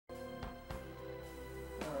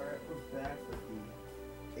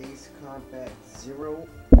Combat Zero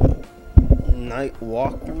night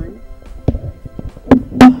walkthrough.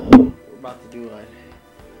 We're about to do an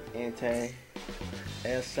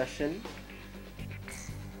anti-air session.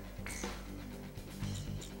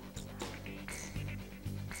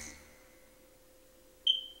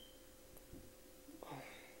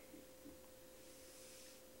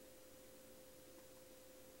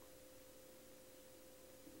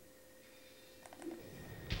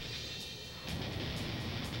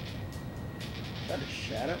 Is that a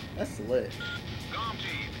shadow? That's lit. Dom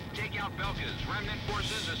team, take out Belkan's remnant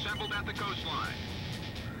forces assembled at the coastline.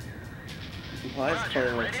 Why is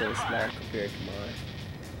color look so small compared to mine?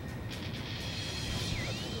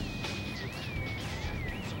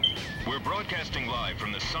 We're broadcasting live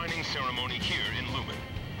from the signing ceremony here in Lumen.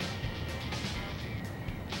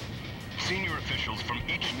 Senior officials from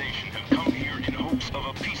each nation have come here in hopes of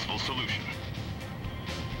a peaceful solution.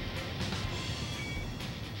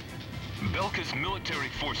 Belkan's military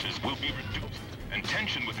forces will be reduced, and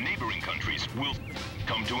tension with neighboring countries will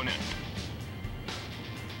come to an end.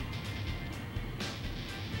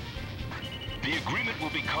 The agreement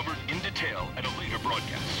will be covered in detail at a later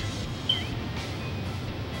broadcast.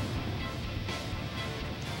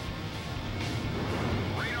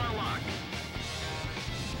 Radar lock.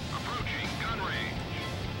 Approaching gun range.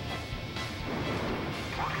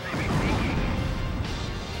 What could they be thinking?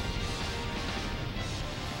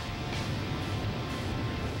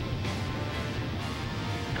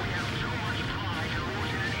 We have so much pride in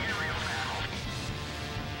losing an aerial battle.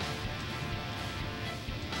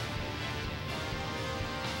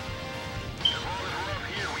 As long as we're up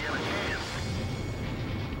here, we have a chance.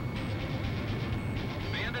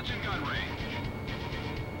 Bandits in gun range.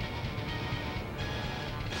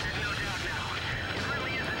 There's no doubt now. It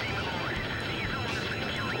really is a demon lord. He's the one that's been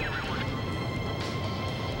killing everyone.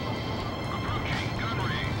 Approaching gun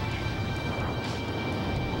range.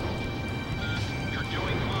 You're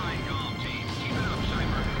doing fine, Comm team. Keep it up,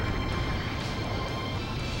 Cypher.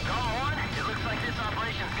 Comm 1, it looks like this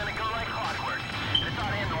operation's gonna go like clockwork. This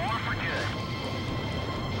ought to end the war for good.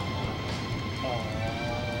 Oh,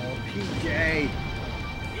 PJ.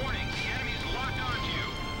 Warning, the enemy's locked onto you.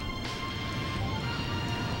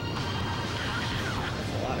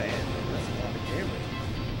 That's a lot of ammo. That's a lot of damage.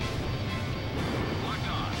 Locked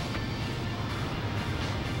on.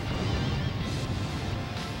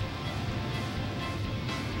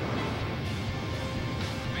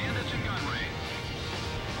 Bandits in gun range.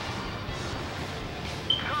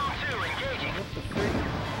 Comm 2, engaging. What the freak?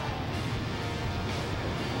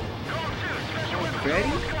 Comm 2, special weapons Ready?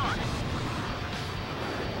 almost gone.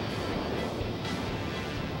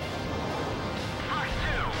 Fox 2,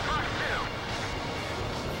 Fox 2.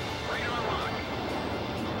 Radar lock.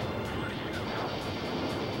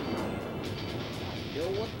 Yo,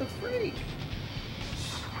 what the freak?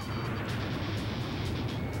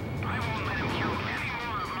 I won't let him kill any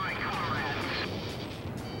more of my comrades.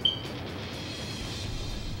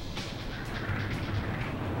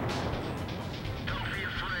 Don't be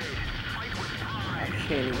afraid. Fight with I pride.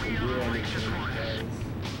 can't even do anything, guys.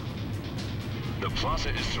 The plaza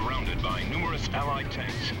is surrounded by numerous allied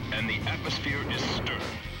tanks, and the atmosphere is stern.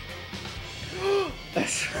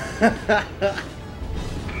 That's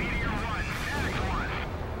Meteor 1, Static 1.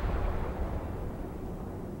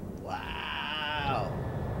 wow.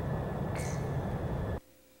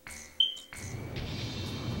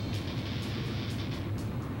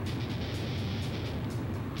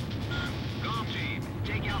 Comm team,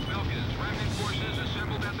 take out Belkan's remnant forces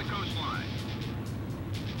assembled at the coastline.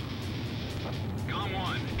 Comm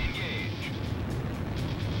 1, engage.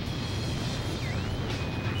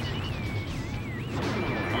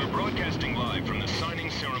 We're broadcasting live from the signing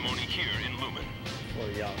ceremony here in Lumen. For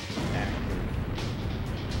y'all active.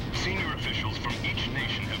 Senior officials from each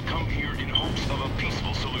nation have come here in hopes of a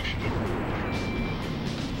peaceful solution.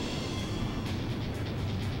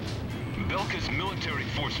 Belkan's military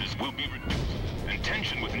forces will be reduced, and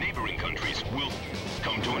tension with neighboring countries will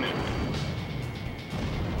come to an end.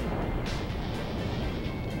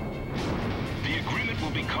 The agreement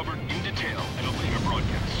will be covered in detail at a later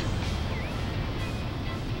broadcast.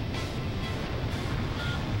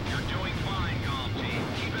 You're doing fine, Comm team.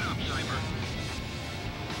 Keep it up, Cypher.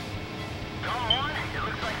 Comm 1, it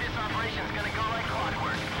looks like this operation's gonna go like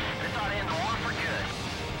clockwork. This ought to end the war for good.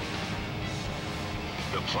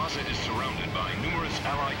 The plaza is surrounded by numerous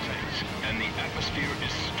allied tanks, and the atmosphere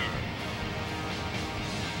is stern.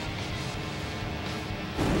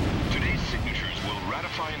 Today's signatures will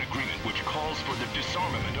ratify an agreement which calls for the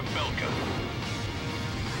disarmament of Belkan.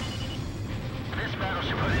 This battle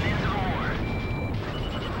should put an end to the war.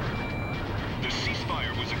 The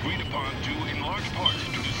ceasefire was agreed upon due in large part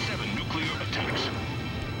due to 7 nuclear attacks.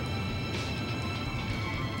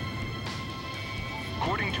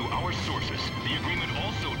 According to our sources, the agreement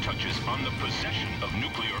also touches on the possession of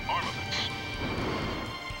nuclear armaments.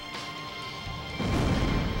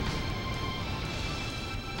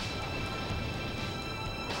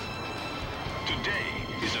 Today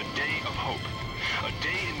is a day of hope, a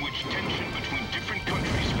day in which tension between different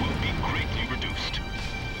countries will be greatly reduced.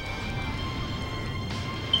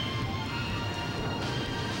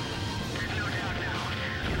 There's no doubt now.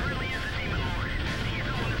 It really is a demon lord. He's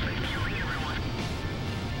the one that's been killing everyone.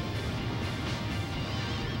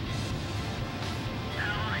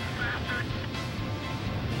 Allied bastard!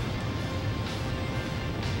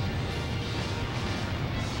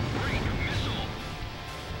 Break missile!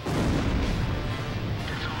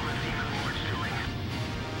 It's all the demon lord's doing.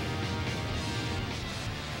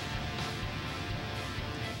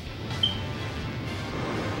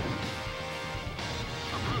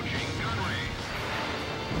 Approaching gun range.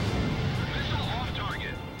 Missile off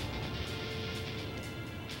target.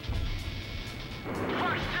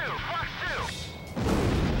 Fox 2! Fox 2!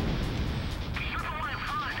 Shoot the one in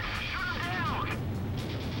front! Shoot him down!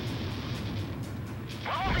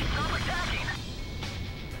 Why won't they stop attacking?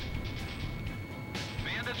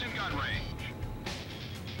 Bandits in gun range.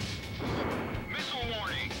 Missile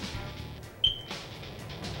warning!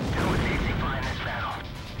 No one's easy fighting this battle.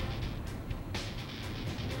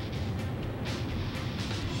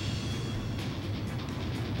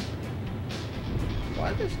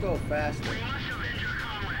 Why this go faster? We must avenge our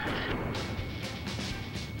comrades.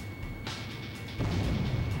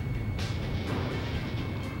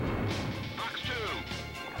 Fox 2.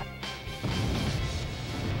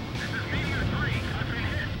 This is Meteor 3. I've been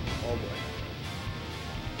hit. Oh boy.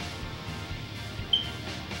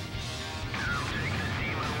 I'll take the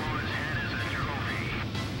demon lord's head as a trophy.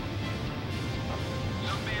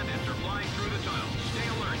 Some bandits are flying through the tunnel. Stay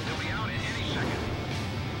alert. They'll be out at any second.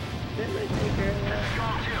 Didn't they take care of that?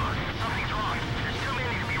 Strong 2. Something's wrong. There's too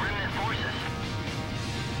many to be remnant forces.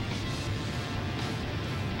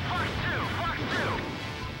 Fox 2. Fox 2.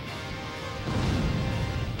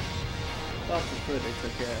 Thought for sure they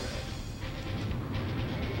took care of that.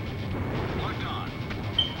 Locked on.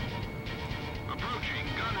 Approaching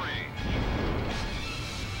gun range.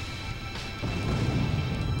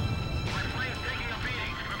 My plane's taking a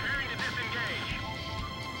beating. Preparing to disengage.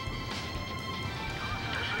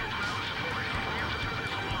 Additional ground support. We have to do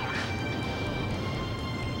this alone.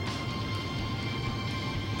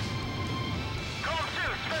 Column 2,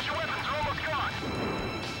 special weapons are almost gone.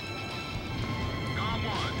 Column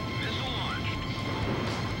 1, missile launched.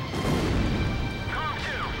 Column 2,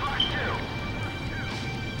 Fox 2.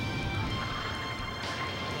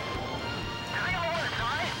 Do they all want to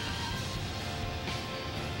die?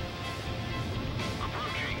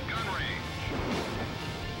 Approaching gun range.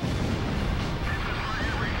 This is for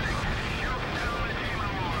everything. Shoot down the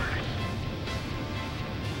demon lord.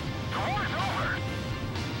 The war's over.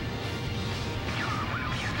 You're the one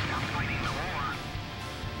who can't stop fighting the war.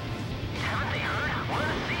 Haven't they heard? We're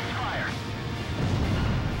in a ceasefire.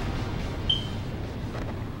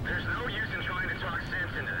 There's no use in trying to talk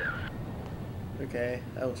sense into them. Okay,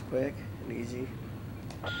 that was quick and easy.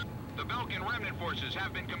 The Belkan remnant forces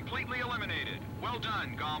have been completely eliminated. Well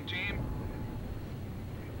done, GOM team.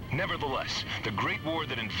 Nevertheless, the great war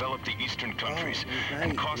that enveloped the eastern countries right.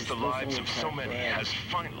 and cost the You're supposed to lives only of so attack many red. has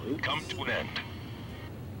finally Oops. come to an end.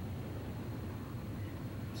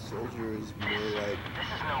 Soldier is more like This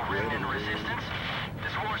is no red remnant and blue. resistance.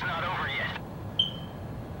 This war's not over yet.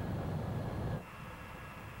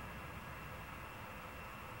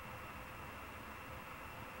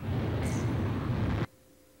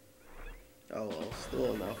 Oh well,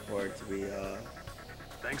 still enough for it to be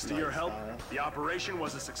Thanks to Nice, your help, Sarah. the operation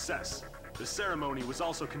was a success. The ceremony was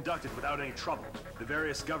also conducted without any trouble. The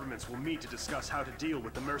various governments will meet to discuss how to deal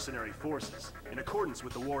with the mercenary forces, in accordance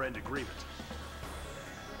with the war end agreement.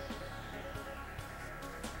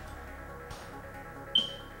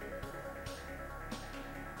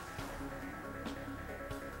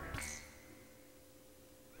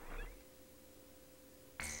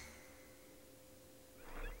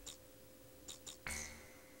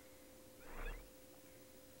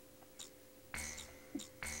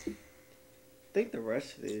 I think the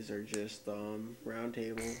rest of these are just round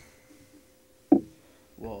table.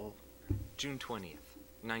 Well, June 20th,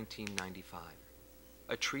 1995.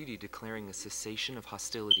 A treaty declaring a cessation of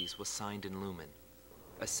hostilities was signed in Lumen,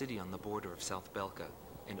 a city on the border of South Belka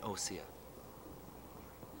and Osea.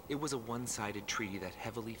 It was a one-sided treaty that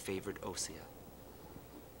heavily favored Osea.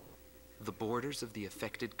 The borders of the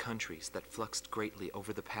affected countries that fluxed greatly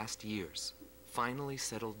over the past years finally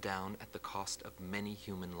settled down at the cost of many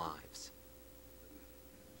human lives.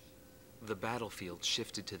 The battlefield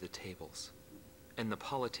shifted to the tables, and the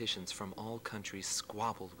politicians from all countries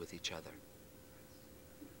squabbled with each other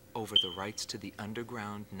over the rights to the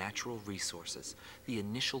underground natural resources, the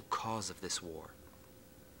initial cause of this war.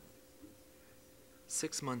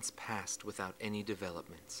 6 months passed without any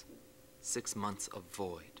developments. 6 months of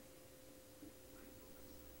void.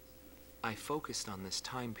 I focused on this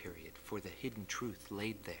time period for the hidden truth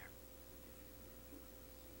laid there.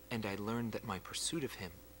 And I learned that my pursuit of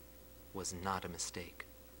him was not a mistake.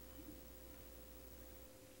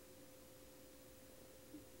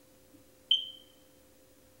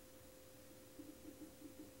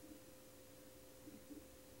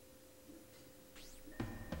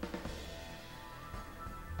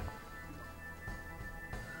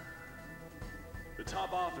 The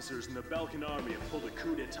top officers in the Belkan army have pulled a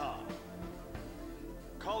coup d'etat.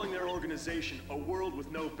 Calling their organization a world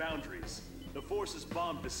with no boundaries, the forces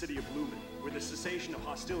bombed the city of Lumen, where the cessation of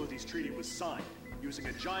hostilities treaty was signed, using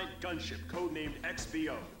a giant gunship codenamed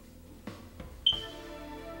XBO.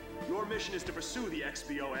 Your mission is to pursue the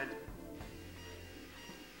XBO and...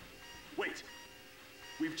 Wait.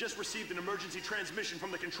 We've just received an emergency transmission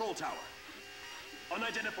from the control tower.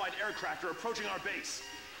 Unidentified aircraft are approaching our base.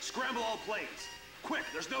 Scramble all planes. Quick,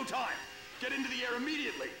 there's no time. Get into the air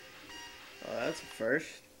immediately. Oh, that's a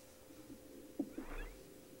first.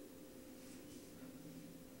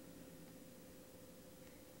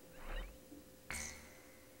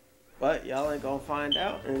 But y'all ain't gonna find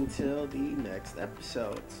out until the next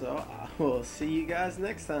episode. So I will see you guys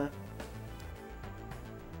next time.